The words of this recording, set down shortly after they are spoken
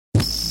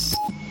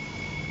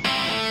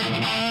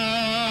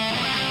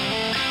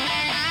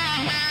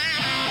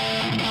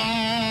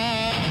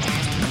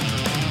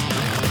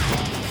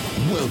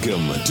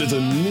Welcome to the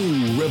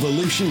new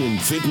revolution in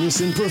fitness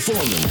and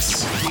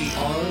performance, the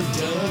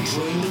Ardella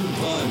Training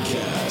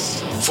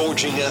Podcast,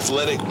 forging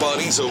athletic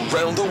bodies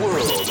around the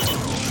world.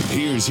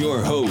 Here's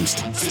your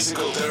host,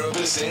 physical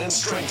therapist and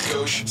strength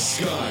coach,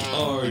 Scott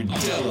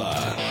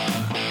Ardella.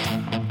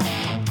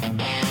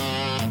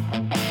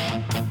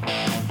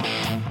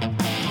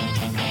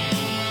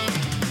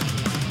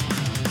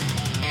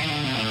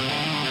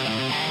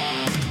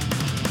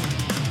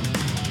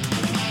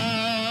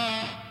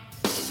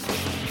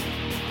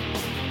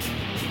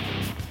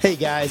 Hey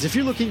guys, if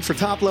you're looking for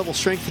top-level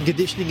strength and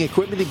conditioning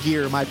equipment and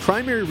gear, my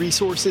primary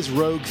resource is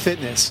Rogue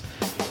Fitness.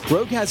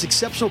 Rogue has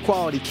exceptional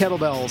quality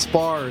kettlebells,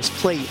 bars,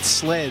 plates,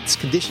 sleds,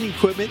 conditioning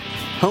equipment,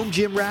 home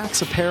gym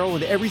racks, apparel,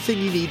 and everything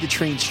you need to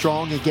train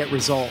strong and get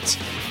results.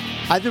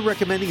 I've been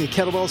recommending the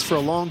kettlebells for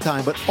a long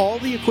time, but all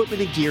the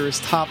equipment and gear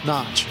is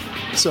top-notch.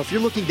 So if you're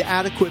looking to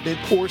add equipment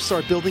or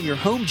start building your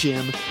home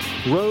gym,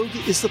 Rogue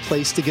is the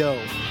place to go.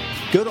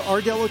 Go to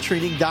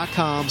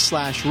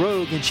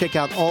ardellatraining.com/rogue and check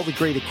out all the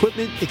great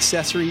equipment,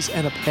 accessories,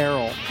 and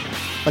apparel.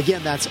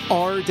 Again, that's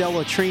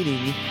Ardella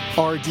Training,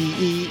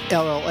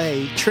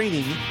 RDELLA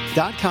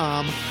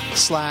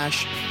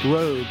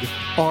training.com/rogue,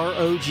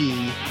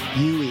 ROGUE.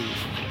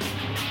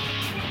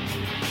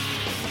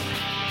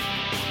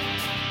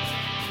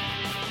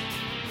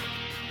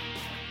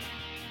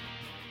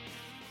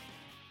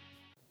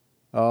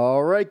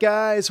 All right,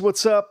 guys,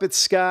 what's up? It's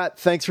Scott.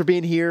 Thanks for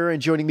being here and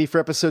joining me for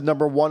episode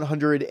number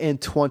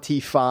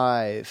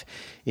 125.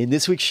 In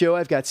this week's show,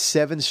 I've got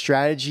 7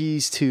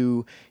 strategies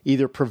to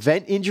either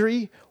prevent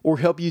injury or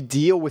help you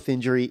deal with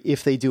injury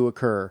if they do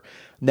occur.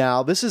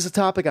 Now, this is a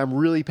topic I'm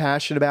really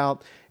passionate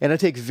about and I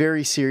take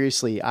very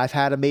seriously. I've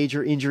had a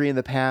major injury in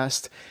the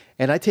past,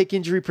 and I take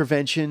injury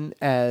prevention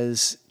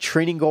as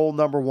training goal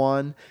number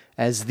 1,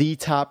 as the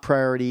top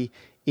priority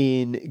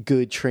in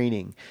good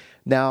training.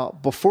 Now,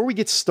 before we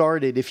get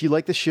started, if you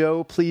like the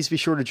show, please be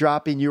sure to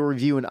drop in your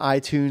review in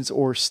iTunes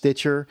or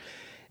Stitcher.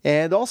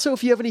 And also,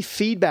 if you have any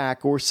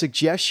feedback or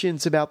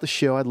suggestions about the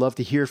show, I'd love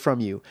to hear from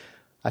you.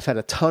 I've had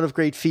a ton of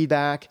great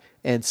feedback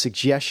and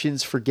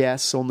suggestions for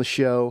guests on the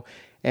show,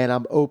 and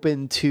I'm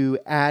open to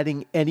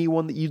adding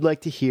anyone that you'd like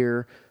to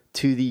hear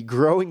to the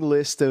growing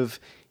list of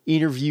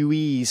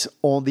interviewees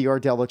on the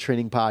Ardella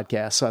Training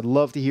Podcast. So I'd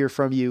love to hear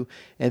from you,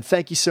 and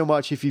thank you so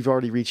much if you've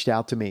already reached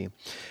out to me.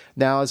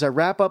 Now, as I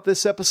wrap up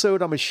this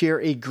episode, I'm going to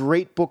share a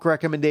great book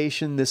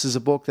recommendation. This is a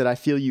book that I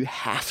feel you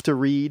have to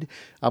read.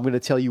 I'm going to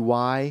tell you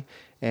why,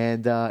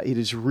 and it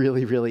is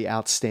really, really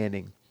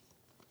outstanding.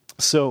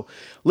 So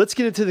let's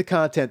get into the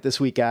content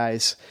this week,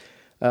 guys,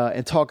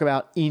 and talk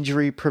about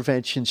injury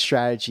prevention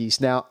strategies.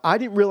 Now, I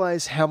didn't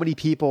realize how many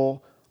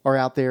people are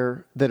out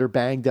there that are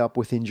banged up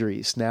with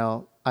injuries.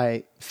 Now,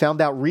 I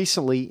found out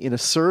recently in a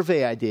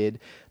survey I did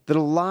that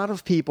a lot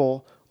of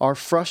people are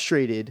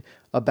frustrated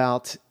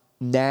about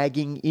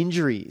nagging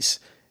injuries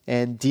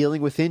and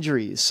dealing with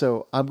injuries.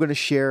 So I'm going to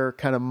share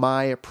kind of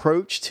my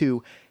approach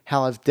to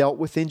how I've dealt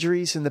with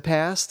injuries in the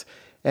past,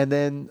 and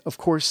then, of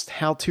course,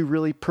 how to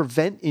really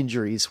prevent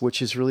injuries,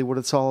 which is really what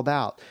it's all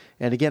about.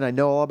 And again, I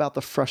know all about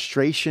the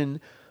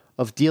frustration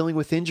of dealing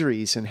with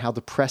injuries and how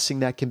depressing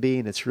that can be,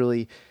 and it's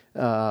really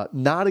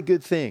not a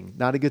good thing,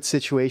 not a good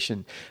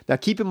situation. Now,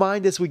 keep in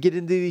mind as we get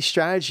into these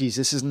strategies,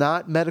 this is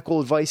not medical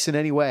advice in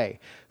any way.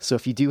 So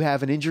if you do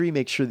have an injury,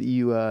 make sure that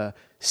you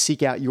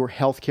seek out your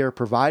healthcare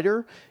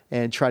provider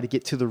and try to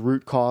get to the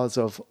root cause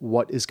of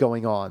what is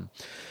going on.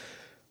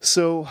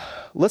 So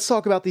let's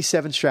talk about these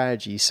 7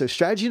 strategies. So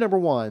strategy number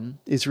 1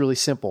 is really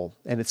simple,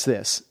 and it's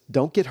this: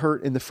 don't get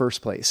hurt in the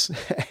first place.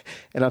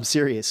 And I'm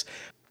serious.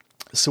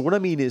 So what I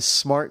mean is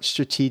smart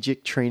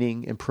strategic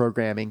training and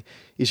programming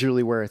is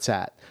really where it's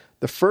at.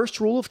 The first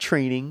rule of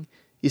training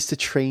is to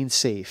train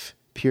safe,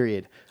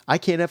 period. I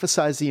can't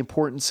emphasize the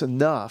importance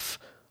enough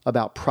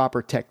about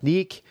proper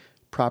technique,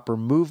 proper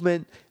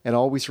movement, and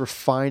always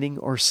refining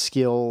our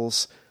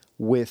skills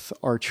with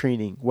our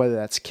training, whether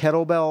that's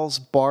kettlebells,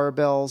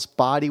 barbells,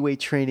 bodyweight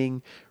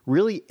training,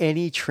 really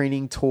any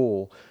training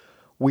tool.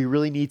 We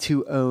really need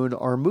to own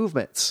our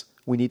movements.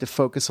 We need to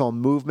focus on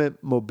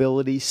movement,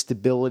 mobility,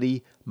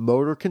 stability,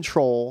 motor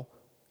control,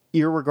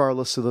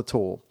 irregardless of the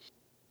tool.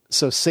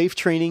 So safe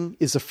training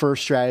is the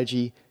first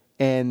strategy,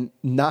 and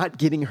not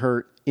getting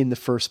hurt in the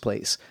first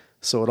place.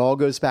 So it all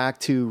goes back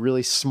to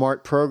really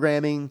smart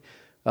programming,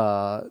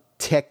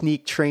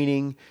 technique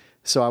training.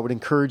 So I would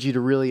encourage you to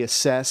really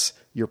assess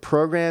your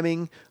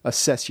programming,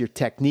 assess your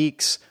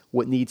techniques,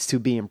 what needs to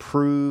be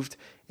improved,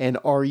 and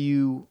are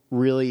you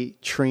really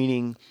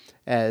training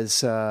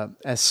as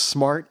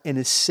smart and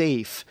as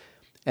safe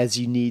as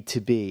you need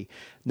to be.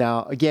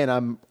 Now, again,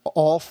 I'm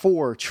all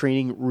for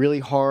training really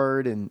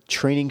hard and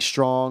training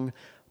strong,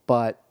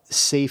 but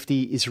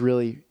safety is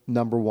really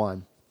number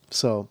 1.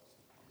 So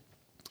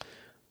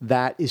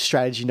that is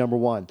strategy number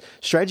 1.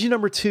 Strategy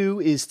number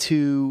 2 is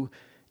to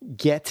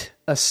get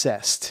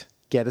assessed.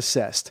 Get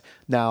assessed.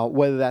 Now,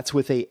 whether that's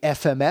with a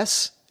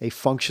FMS, a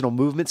functional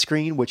movement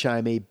screen, which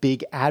I'm a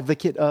big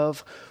advocate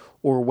of,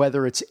 or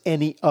whether it's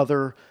any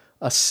other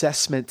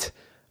assessment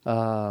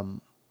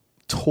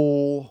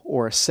tool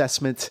or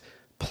assessment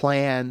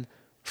plan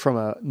from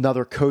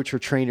another coach or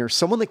trainer,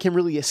 someone that can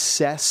really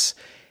assess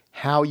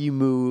how you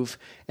move.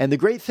 And the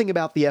great thing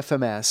about the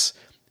FMS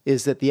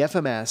is that the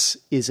FMS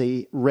is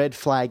a red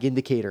flag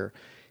indicator,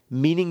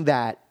 meaning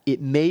that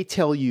it may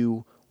tell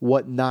you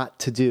what not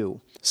to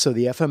do. So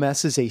the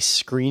FMS is a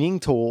screening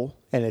tool,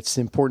 and it's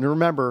important to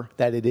remember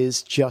that it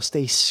is just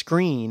a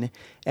screen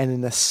and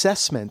an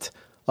assessment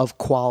of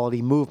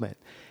quality movement.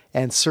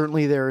 And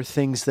certainly there are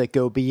things that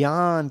go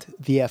beyond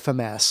the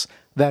FMS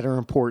that are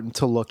important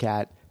to look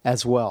at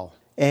as well.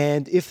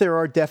 And if there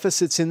are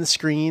deficits in the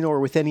screen or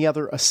with any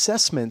other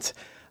assessment,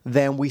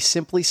 then we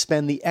simply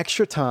spend the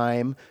extra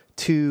time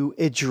to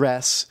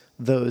address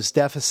those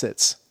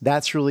deficits.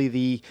 That's really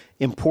the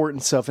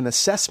importance of an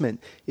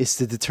assessment, is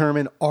to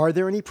determine, are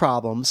there any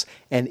problems?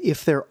 And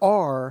if there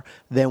are,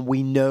 then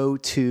we know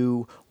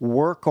to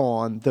work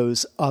on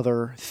those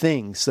other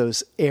things,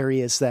 those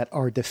areas that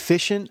are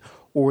deficient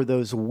or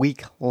those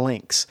weak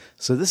links.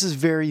 So this is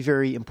very,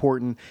 very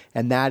important,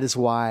 and that is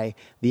why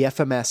the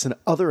FMS and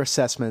other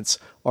assessments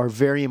are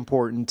very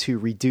important to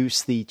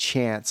reduce the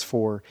chance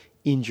for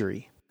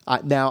injury.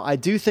 Now, I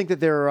do think that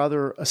there are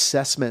other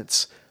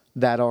assessments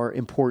that are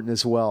important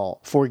as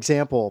well. For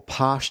example,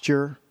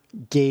 posture,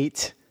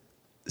 gait,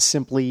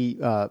 simply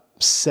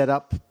set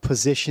up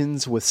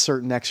positions with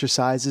certain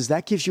exercises.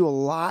 That gives you a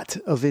lot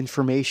of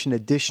information,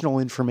 additional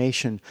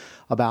information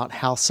about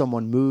how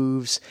someone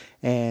moves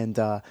and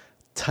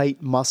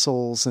tight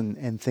muscles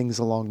and things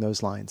along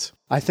those lines.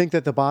 I think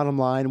that the bottom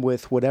line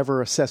with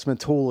whatever assessment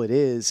tool it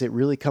is, it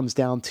really comes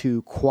down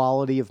to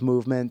quality of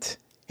movement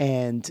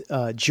and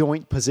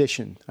joint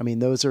position. I mean,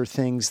 those are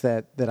things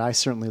that I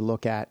certainly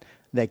look at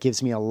that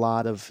gives me a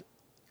lot of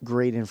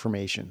great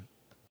information.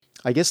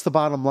 I guess the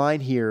bottom line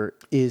here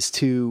is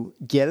to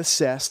get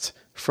assessed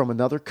from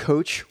another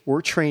coach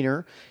or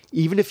trainer.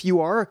 Even if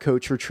you are a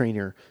coach or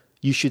trainer,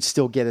 you should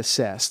still get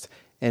assessed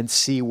and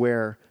see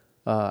where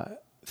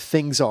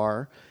things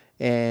are,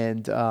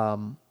 and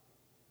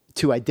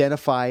to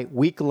identify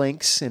weak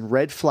links and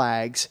red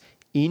flags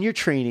in your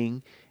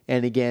training,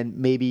 and again,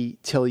 maybe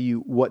tell you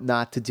what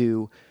not to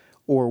do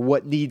or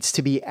what needs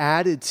to be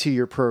added to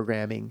your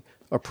programming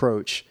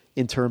approach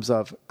in terms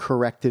of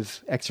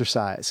corrective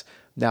exercise.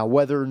 Now,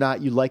 whether or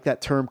not you like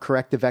that term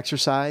corrective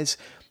exercise,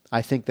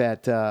 I think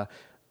that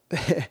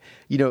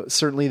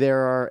certainly there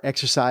are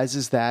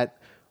exercises that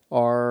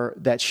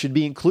should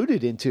be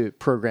included into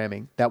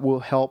programming that will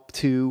help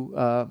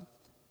to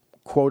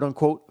quote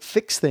unquote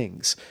fix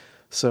things.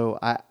 So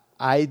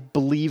I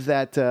believe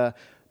that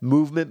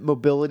movement,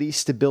 mobility,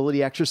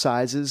 stability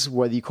exercises,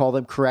 whether you call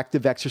them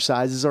corrective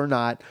exercises or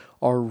not,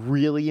 are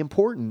really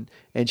important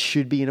and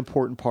should be an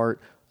important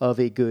part of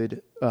a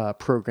good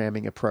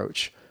programming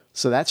approach.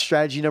 So that's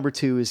strategy number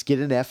 2, is get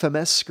an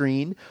FMS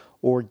screen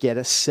or get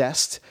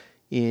assessed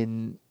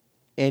in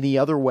any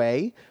other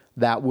way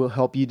that will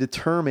help you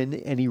determine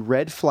any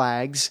red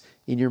flags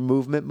in your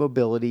movement,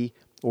 mobility,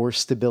 or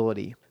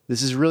stability.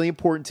 This is really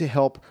important to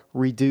help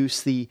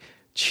reduce the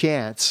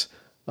chance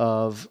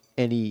of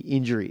any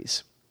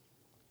injuries.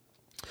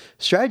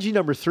 Strategy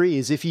number 3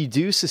 is, if you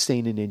do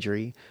sustain an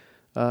injury,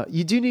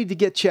 you do need to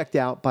get checked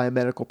out by a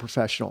medical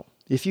professional.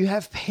 If you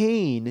have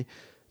pain,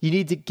 you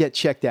need to get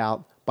checked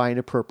out by an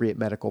appropriate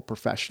medical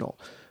professional.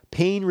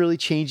 Pain really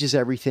changes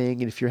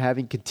everything, and if you're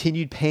having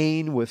continued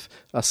pain with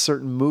a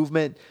certain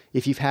movement,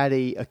 if you've had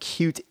an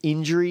acute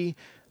injury,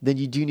 then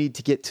you do need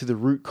to get to the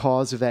root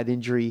cause of that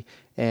injury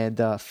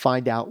and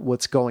find out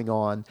what's going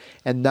on,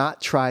 and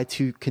not try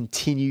to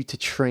continue to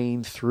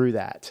train through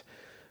that.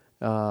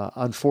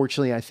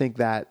 Unfortunately, I think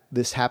that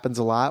this happens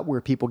a lot, where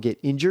people get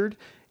injured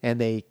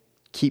and they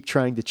keep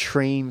trying to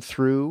train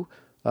through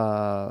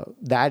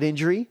that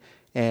injury,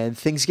 and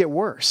things get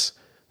worse.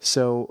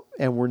 So,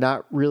 and we're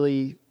not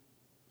really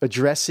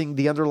addressing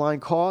the underlying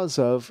cause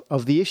of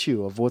the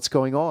issue, of what's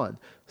going on.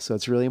 So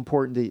it's really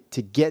important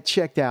to get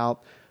checked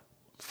out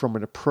from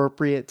an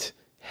appropriate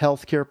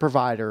healthcare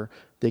provider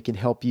that can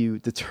help you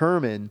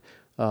determine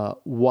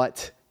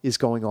what is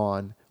going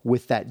on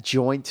with that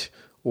joint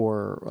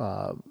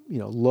or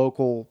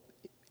local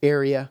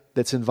area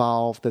that's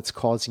involved that's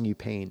causing you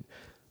pain.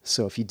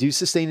 So if you do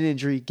sustain an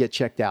injury, get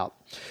checked out.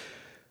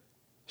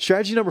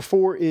 Strategy number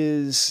 4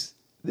 is,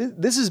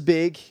 this is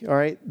big, all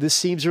right? This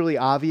seems really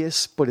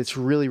obvious, but it's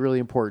really, really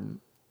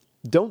important.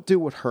 Don't do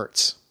what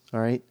hurts, all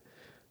right?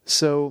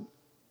 So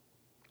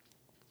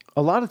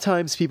a lot of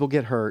times people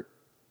get hurt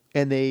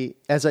and they,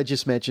 as I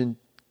just mentioned,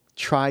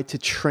 try to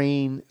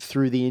train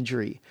through the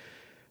injury.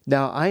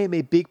 Now, I am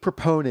a big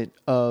proponent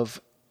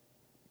of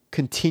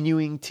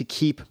continuing to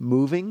keep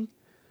moving.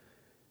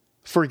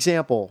 For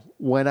example,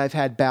 when I've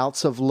had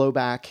bouts of low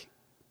back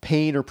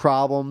pain or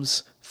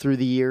problems through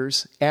the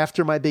years,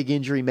 after my big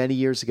injury many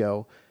years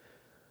ago,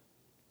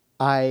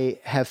 I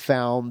have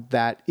found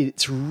that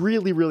it's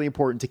really, really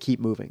important to keep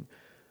moving.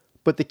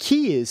 But the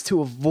key is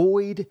to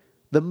avoid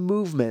the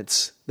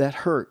movements that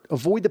hurt.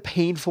 Avoid the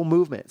painful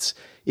movements.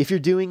 If you're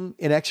doing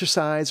an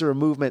exercise or a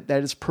movement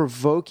that is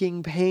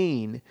provoking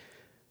pain,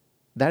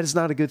 that is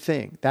not a good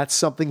thing. That's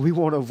something we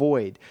want to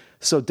avoid.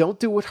 So don't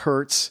do what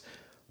hurts,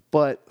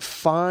 but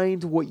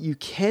find what you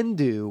can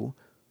do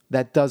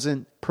that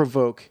doesn't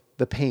provoke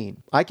the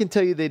pain. I can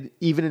tell you that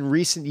even in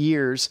recent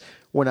years,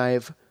 when I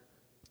have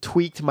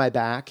tweaked my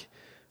back,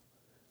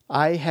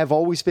 I have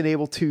always been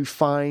able to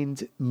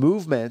find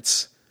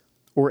movements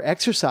or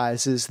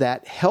exercises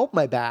that help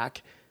my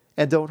back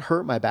and don't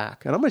hurt my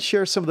back. And I'm going to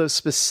share some of those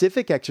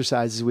specific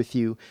exercises with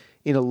you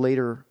in a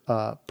later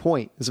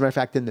point. As a matter of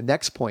fact, in the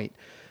next point.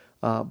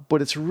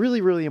 But it's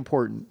really, really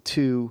important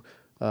to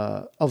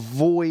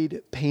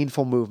avoid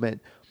painful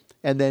movement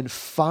and then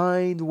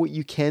find what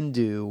you can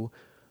do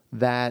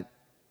that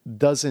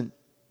doesn't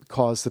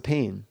cause the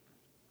pain.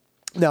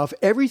 Now, if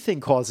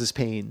everything causes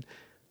pain,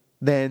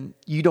 then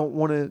you don't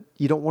want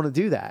to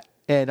do that.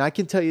 And I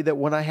can tell you that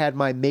when I had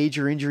my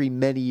major injury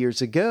many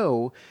years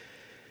ago,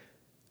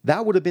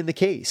 that would have been the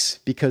case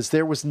because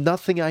there was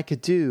nothing I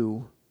could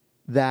do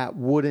that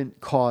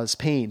wouldn't cause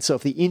pain. So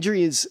if the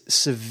injury is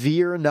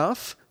severe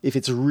enough, if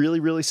it's really,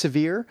 really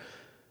severe,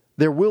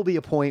 there will be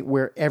a point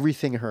where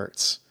everything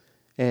hurts.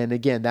 And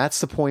again, that's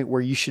the point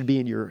where you should be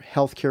in your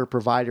healthcare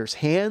provider's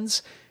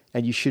hands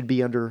and you should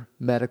be under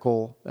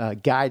medical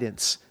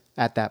guidance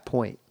at that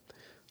point.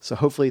 So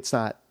hopefully it's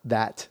not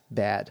that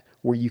bad,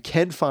 where you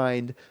can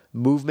find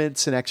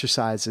movements and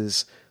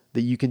exercises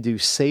that you can do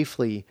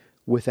safely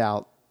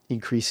without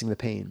increasing the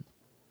pain.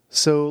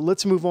 So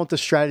let's move on to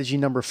strategy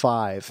number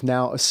 5.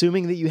 Now,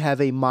 assuming that you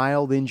have a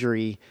mild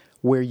injury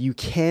where you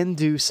can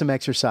do some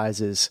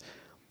exercises,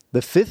 the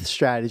 5th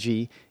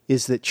strategy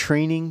is that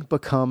training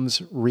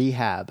becomes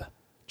rehab.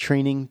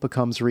 Training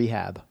becomes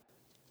rehab.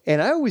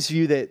 And I always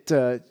view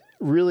that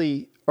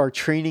really our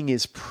training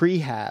is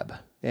prehab.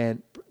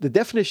 And the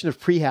definition of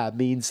prehab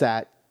means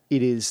that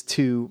it is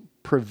to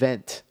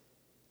prevent.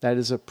 That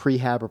is a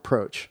prehab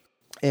approach.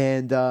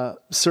 And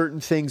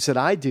certain things that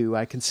I do,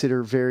 I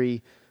consider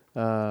very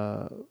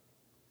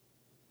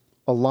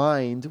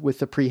aligned with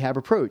the prehab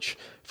approach.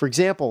 For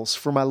examples,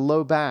 for my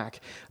low back,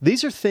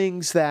 these are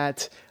things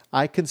that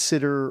I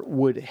consider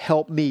would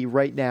help me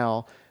right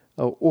now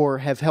or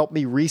have helped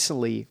me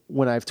recently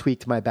when I've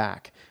tweaked my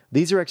back.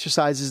 These are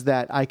exercises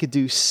that I could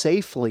do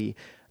safely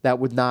that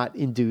would not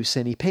induce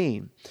any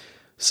pain.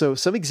 So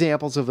some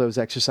examples of those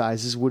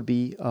exercises would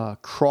be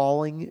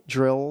crawling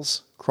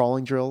drills,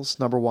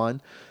 number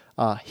 1,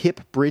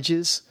 hip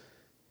bridges.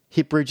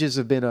 Hip bridges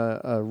have been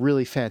a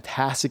really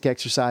fantastic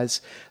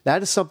exercise.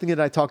 That is something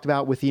that I talked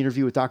about with the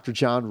interview with Dr.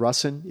 John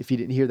Russin, if you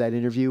didn't hear that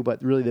interview,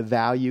 but really the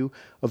value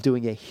of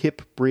doing a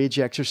hip bridge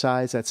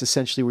exercise. That's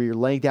essentially where you're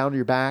laying down on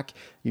your back,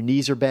 your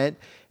knees are bent,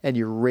 and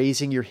you're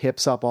raising your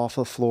hips up off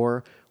the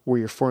floor where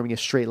you're forming a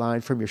straight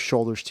line from your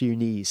shoulders to your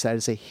knees. That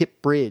is a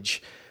hip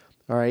bridge.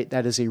 All right,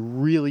 that is a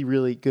really,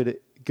 really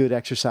good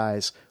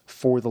exercise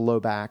for the low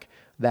back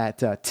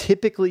that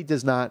typically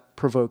does not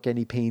provoke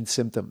any pain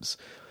symptoms.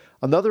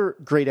 Another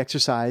great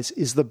exercise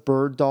is the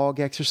bird dog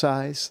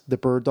exercise.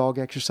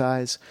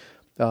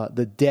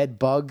 The dead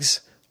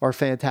bugs are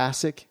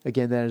fantastic.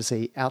 Again, that is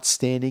an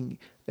outstanding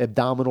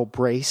abdominal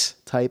brace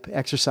type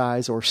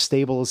exercise or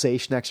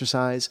stabilization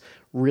exercise.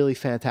 Really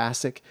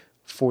fantastic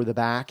for the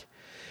back.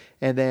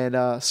 And then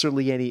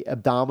certainly any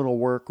abdominal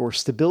work or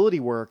stability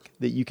work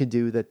that you can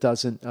do that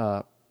doesn't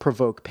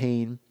provoke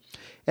pain.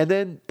 And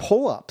then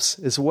pull-ups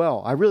as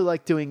well. I really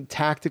like doing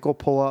tactical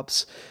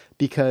pull-ups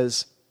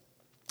because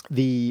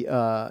the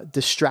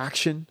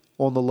distraction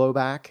on the low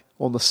back,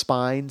 on the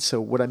spine. So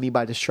what I mean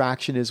by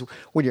distraction is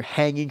when you're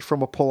hanging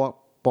from a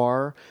pull-up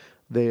bar,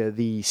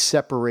 the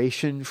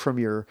separation from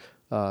your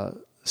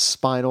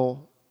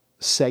spinal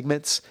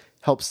segments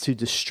helps to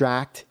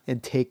distract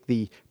and take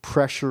the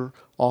pressure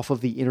off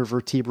of the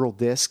intervertebral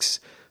discs.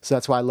 So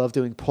that's why I love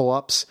doing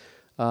pull-ups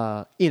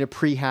in a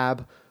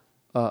prehab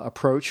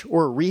approach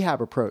or a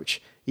rehab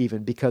approach,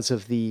 even because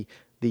of the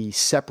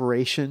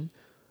separation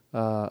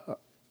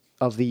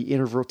of the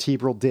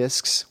intervertebral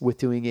discs with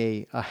doing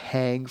a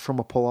hang from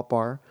a pull-up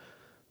bar.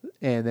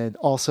 And then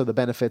also the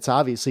benefits,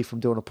 obviously, from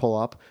doing a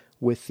pull-up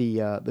with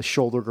the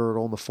shoulder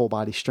girdle and the full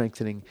body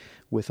strengthening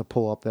with a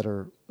pull-up that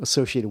are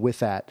associated with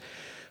that.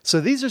 So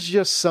these are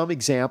just some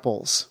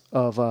examples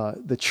of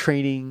the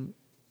training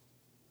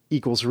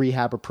equals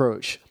rehab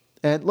approach.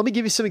 And let me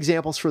give you some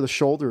examples for the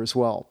shoulder as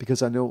well,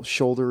 because I know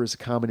shoulder is a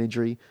common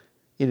injury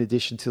in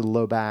addition to the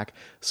low back.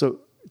 So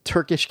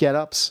Turkish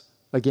get-ups,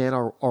 again,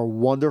 are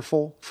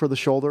wonderful for the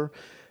shoulder.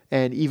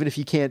 And even if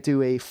you can't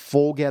do a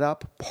full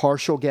get-up,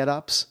 partial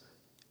get-ups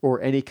or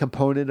any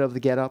component of the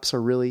get-ups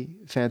are really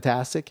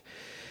fantastic.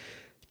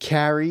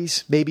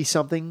 Carries may be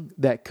something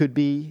that could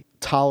be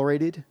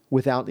tolerated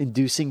without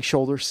inducing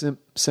shoulder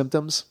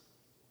symptoms.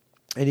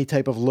 Any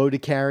type of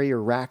loaded carry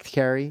or racked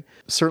carry.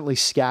 Certainly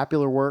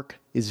scapular work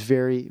is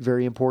very,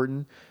 very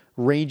important.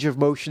 Range of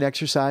motion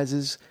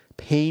exercises,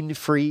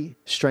 pain-free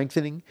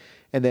strengthening,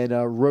 and then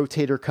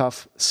rotator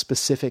cuff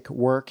specific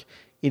work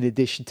in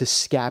addition to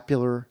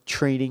scapular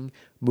training,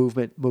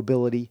 movement,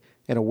 mobility,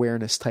 and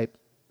awareness type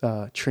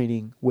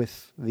training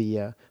with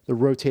the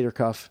rotator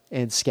cuff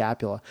and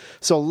scapula.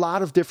 So a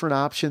lot of different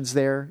options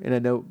there. And I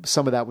know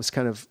some of that was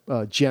kind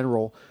of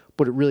general,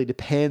 but it really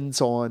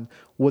depends on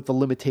what the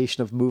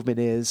limitation of movement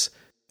is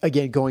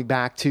again, going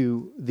back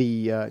to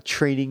the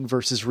training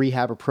versus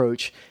rehab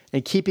approach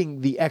and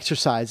keeping the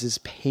exercises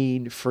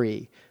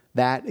pain-free.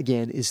 That,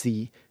 again, is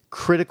the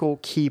critical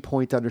key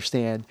point to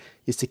understand,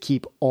 is to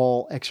keep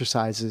all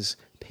exercises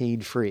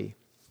pain-free.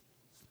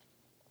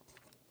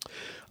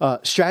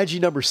 Strategy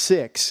number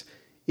 6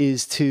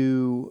 is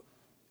to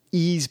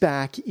ease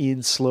back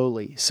in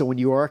slowly. So when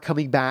you are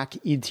coming back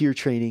into your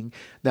training,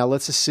 now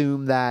let's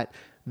assume that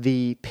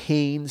the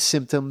pain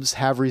symptoms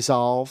have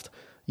resolved.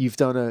 You've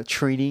done a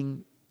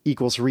training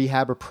equals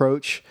rehab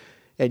approach,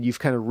 and you've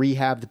kind of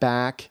rehabbed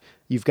back.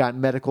 You've got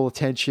medical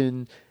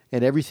attention,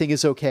 and everything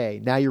is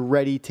okay. Now you're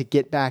ready to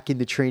get back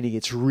into training.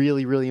 It's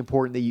really, really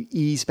important that you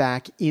ease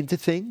back into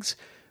things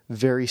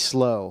very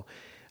slow.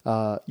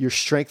 Your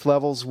strength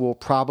levels will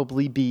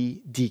probably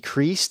be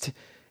decreased,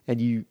 and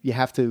you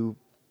have to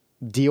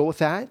deal with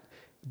that,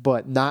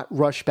 but not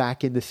rush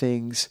back into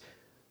things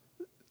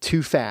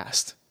too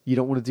fast. You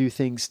don't want to do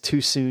things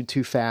too soon,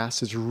 too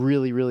fast. It's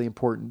really, really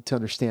important to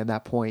understand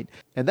that point.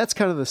 And that's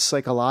kind of the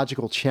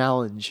psychological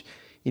challenge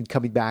in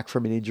coming back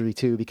from an injury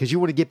too, because you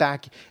want to get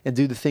back and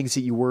do the things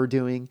that you were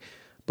doing,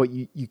 but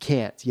you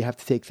can't. You have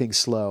to take things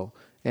slow.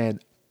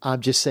 And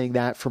I'm just saying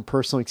that from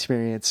personal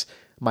experience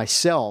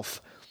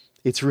myself.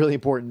 It's really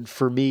important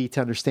for me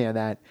to understand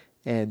that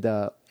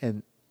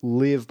and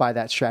live by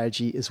that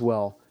strategy as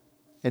well,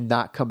 and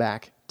not come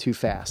back too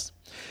fast.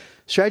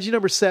 Strategy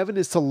number 7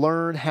 is to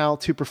learn how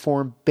to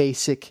perform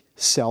basic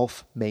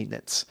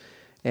self-maintenance.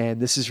 And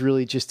this is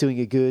really just doing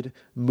a good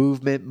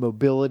movement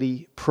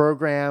mobility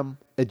program,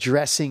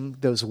 addressing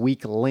those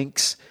weak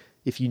links.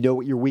 If you know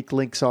what your weak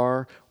links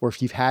are, or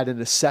if you've had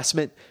an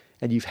assessment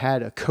and you've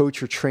had a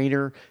coach or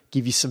trainer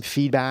give you some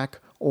feedback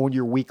on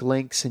your weak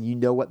links and you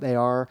know what they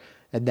are,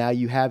 and now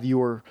you have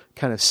your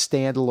kind of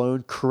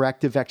standalone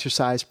corrective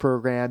exercise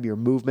program, your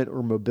movement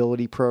or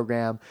mobility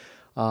program,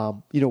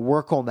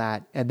 work on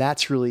that. And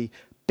that's really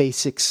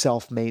basic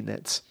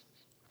self-maintenance.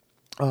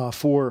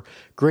 For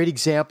great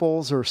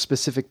examples or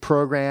specific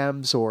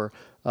programs or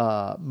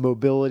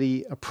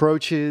mobility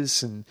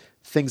approaches and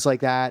things like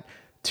that,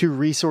 2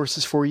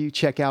 resources for you.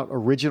 Check out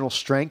Original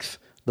Strength,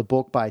 the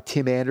book by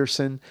Tim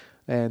Anderson,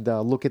 and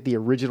look at the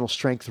Original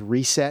Strength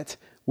Reset,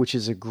 which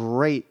is a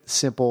great,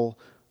 simple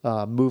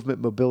movement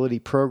mobility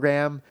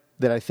program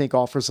that I think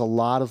offers a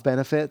lot of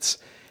benefits.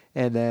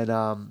 And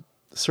then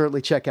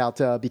certainly check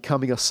out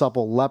Becoming a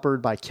Supple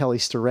Leopard by Kelly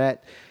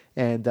Starrett.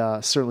 And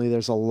certainly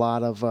there's a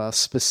lot of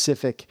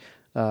specific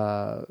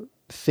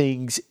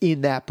things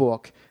in that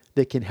book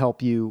that can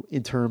help you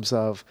in terms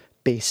of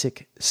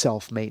basic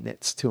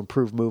self-maintenance to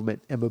improve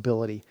movement and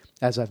mobility,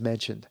 as I've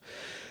mentioned.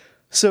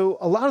 So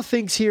a lot of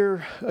things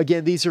here.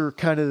 Again, these are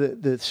kind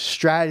of the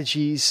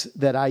strategies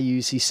that I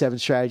use, these 7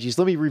 strategies.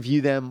 Let me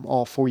review them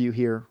all for you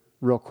here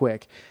real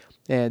quick.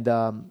 And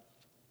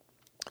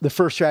the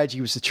first strategy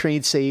was to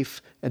train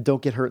safe and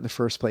don't get hurt in the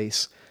first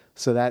place.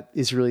 So that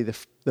is really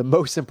the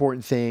most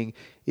important thing,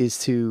 is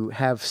to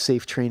have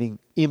safe training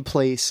in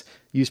place,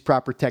 use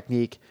proper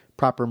technique,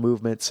 proper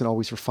movements, and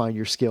always refine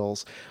your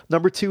skills.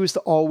 Number 2 is to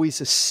always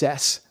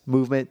assess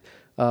movement.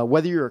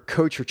 Whether you're a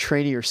coach or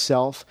trainer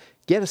yourself,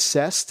 get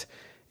assessed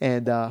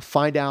and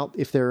find out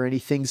if there are any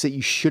things that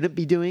you shouldn't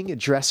be doing.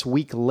 Address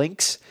weak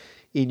links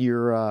in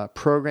your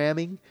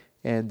programming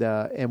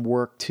and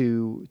work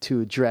to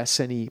address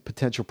any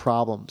potential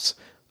problems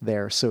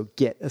there. So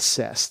get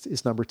assessed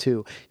is number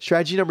 2.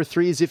 Strategy number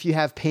 3 is, if you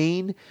have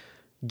pain,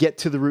 get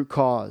to the root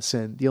cause.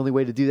 And the only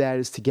way to do that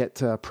is to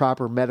get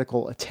proper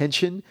medical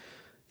attention,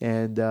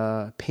 and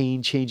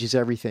pain changes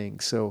everything.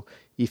 So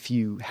if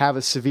you have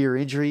a severe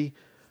injury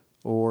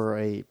or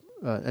a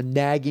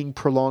nagging,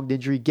 prolonged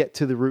injury, get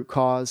to the root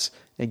cause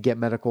and get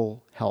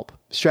medical help.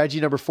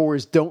 Strategy number 4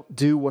 is don't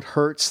do what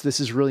hurts. This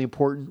is really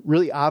important,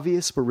 really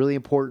obvious, but really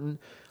important.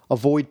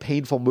 Avoid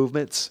painful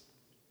movements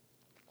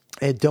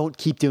and don't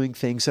keep doing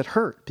things that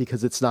hurt,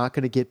 because it's not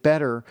going to get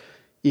better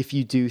if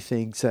you do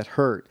things that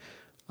hurt.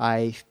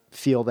 I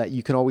feel that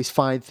you can always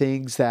find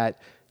things that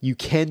you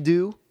can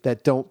do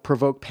that don't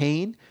provoke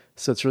pain.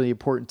 So it's really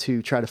important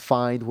to try to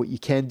find what you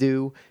can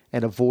do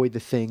and avoid the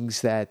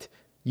things that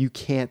you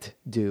can't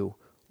do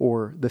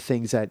or the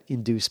things that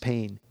induce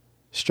pain.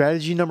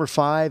 Strategy number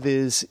 5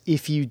 is,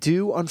 if you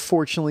do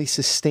unfortunately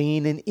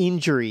sustain an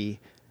injury,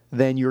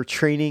 then your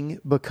training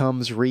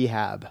becomes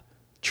rehab.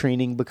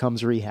 Training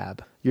becomes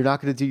rehab. You're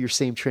not going to do your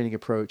same training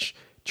approach.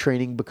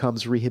 Training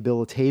becomes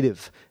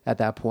rehabilitative at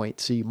that point.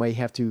 So you might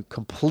have to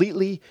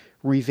completely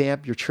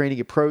revamp your training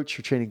approach,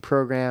 your training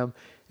program.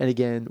 And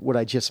again, what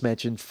I just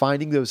mentioned,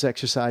 finding those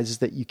exercises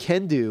that you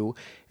can do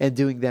and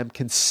doing them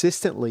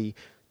consistently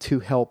to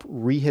help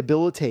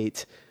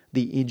rehabilitate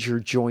the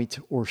injured joint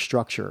or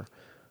structure.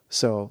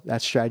 So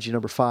that's strategy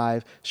number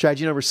 5.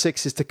 Strategy number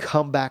 6 is to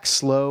come back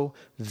slow.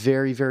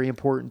 Very, very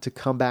important to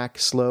come back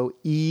slow.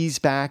 Ease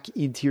back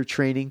into your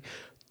training.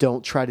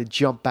 Don't try to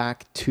jump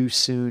back too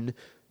soon,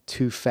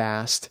 too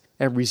fast,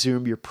 and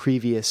resume your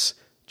previous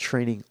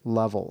training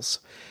levels.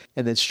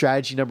 And then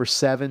strategy number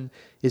 7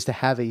 is to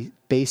have a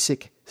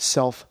basic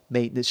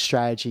self-maintenance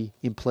strategy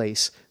in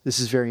place. This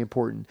is very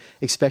important,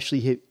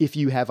 especially if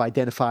you have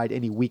identified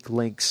any weak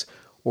links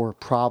or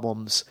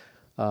problems,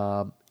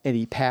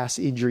 any past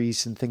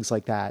injuries and things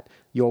like that.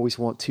 You always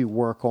want to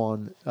work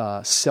on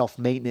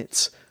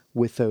self-maintenance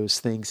with those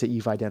things that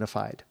you've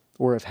identified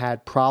or have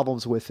had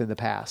problems with in the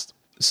past.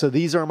 So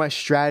these are my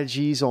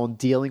strategies on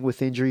dealing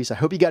with injuries. I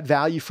hope you got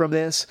value from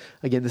this.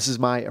 Again, this is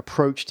my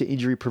approach to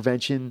injury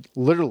prevention.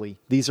 Literally,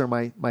 these are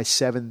my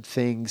 7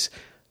 things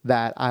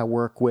that I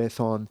work with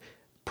on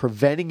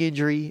preventing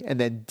injury and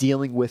then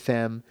dealing with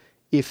them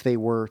if they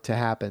were to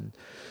happen.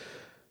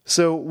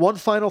 So one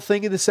final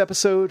thing in this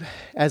episode,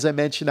 as I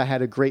mentioned, I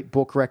had a great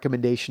book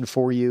recommendation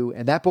for you.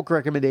 And that book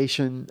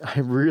recommendation,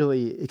 I'm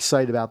really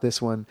excited about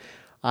this one.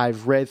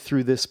 I've read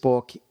through this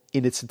book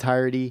in its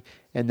entirety,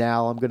 and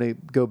now I'm going to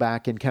go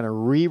back and kind of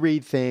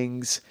reread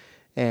things.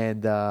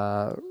 And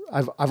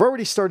I've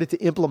already started to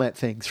implement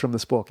things from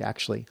this book,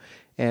 actually.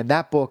 And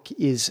that book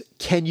is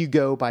Can You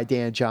Go by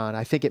Dan John.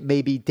 I think it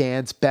may be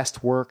Dan's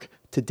best work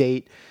to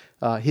date.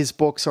 His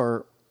books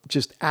are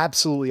just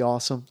absolutely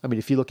awesome. I mean,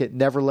 if you look at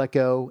Never Let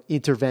Go,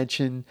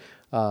 Intervention,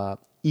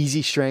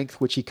 Easy Strength,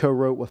 which he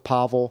co-wrote with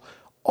Pavel,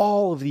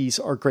 all of these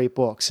are great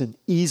books and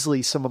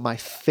easily some of my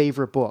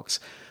favorite books.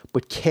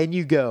 But Can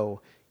You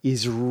Go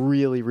is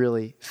really,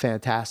 really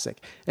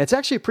fantastic. And it's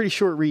actually a pretty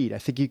short read. I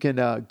think you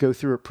can go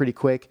through it pretty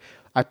quick.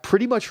 I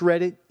pretty much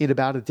read it in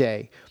about a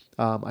day.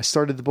 I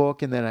started the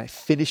book and then I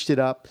finished it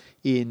up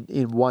in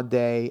one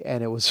day,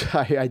 and it was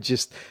I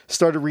just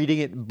started reading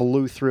it and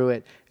blew through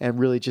it, and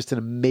really just an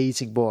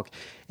amazing book.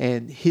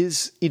 And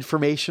his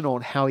information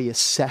on how he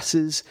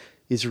assesses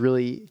is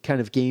really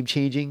kind of game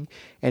changing,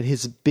 and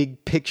his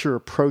big picture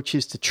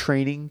approaches to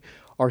training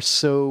are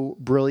so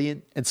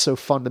brilliant and so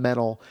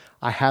fundamental.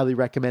 I highly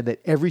recommend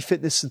that every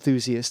fitness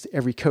enthusiast,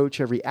 every coach,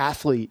 every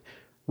athlete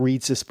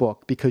reads this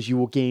book, because you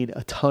will gain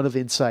a ton of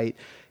insight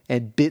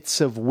and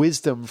bits of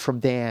wisdom from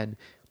Dan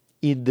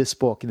in this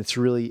book, and it's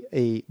really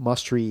a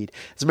must read.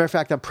 As a matter of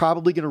fact, I'm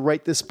probably going to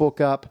write this book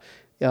up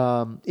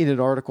in an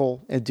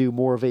article and do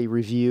more of a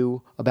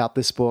review about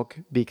this book,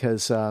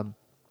 because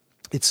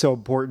it's so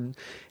important.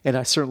 And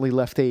I certainly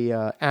left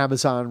a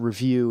Amazon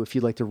review. If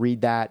you'd like to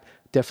read that,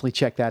 definitely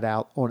check that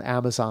out on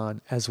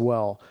Amazon as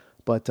well.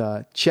 But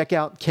check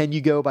out Can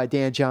You Go by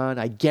Dan John.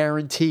 I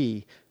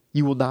guarantee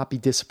you will not be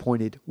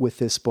disappointed with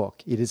this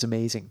book. It is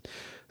amazing.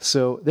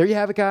 So there you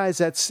have it, guys.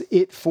 That's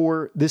it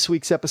for this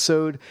week's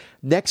episode.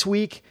 Next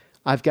week,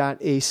 I've got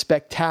a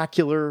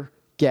spectacular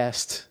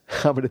guest.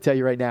 I'm going to tell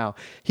you right now.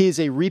 He is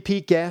a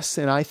repeat guest,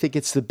 and I think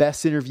it's the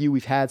best interview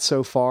we've had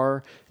so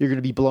far. You're going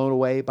to be blown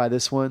away by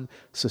this one.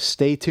 So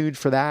stay tuned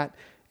for that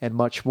and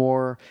much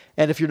more.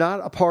 And if you're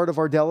not a part of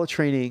Ardella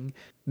Training,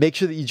 make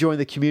sure that you join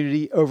the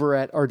community over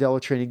at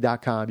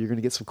ardellatraining.com. You're going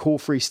to get some cool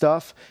free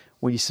stuff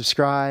when you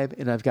subscribe,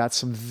 and I've got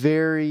some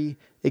very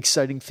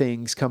exciting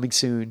things coming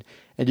soon,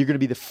 and you're going to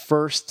be the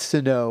first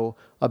to know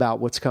about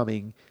what's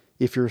coming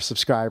if you're a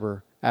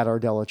subscriber at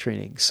Ardella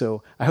Training.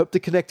 So I hope to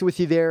connect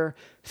with you there.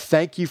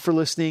 Thank you for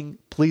listening.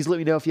 Please let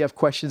me know if you have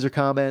questions or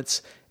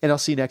comments, and I'll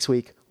see you next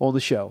week on the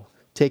show.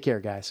 Take care,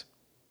 guys.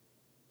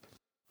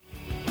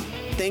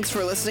 Thanks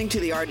for listening to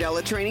the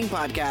Ardella Training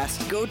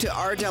Podcast. Go to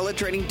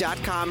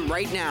ardellatraining.com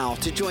right now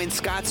to join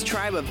Scott's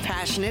tribe of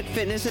passionate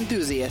fitness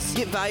enthusiasts.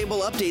 Get valuable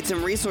updates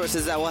and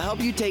resources that will help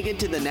you take it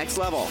to the next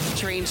level.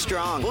 Train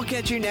strong. We'll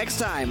catch you next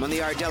time on the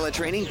Ardella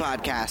Training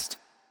Podcast.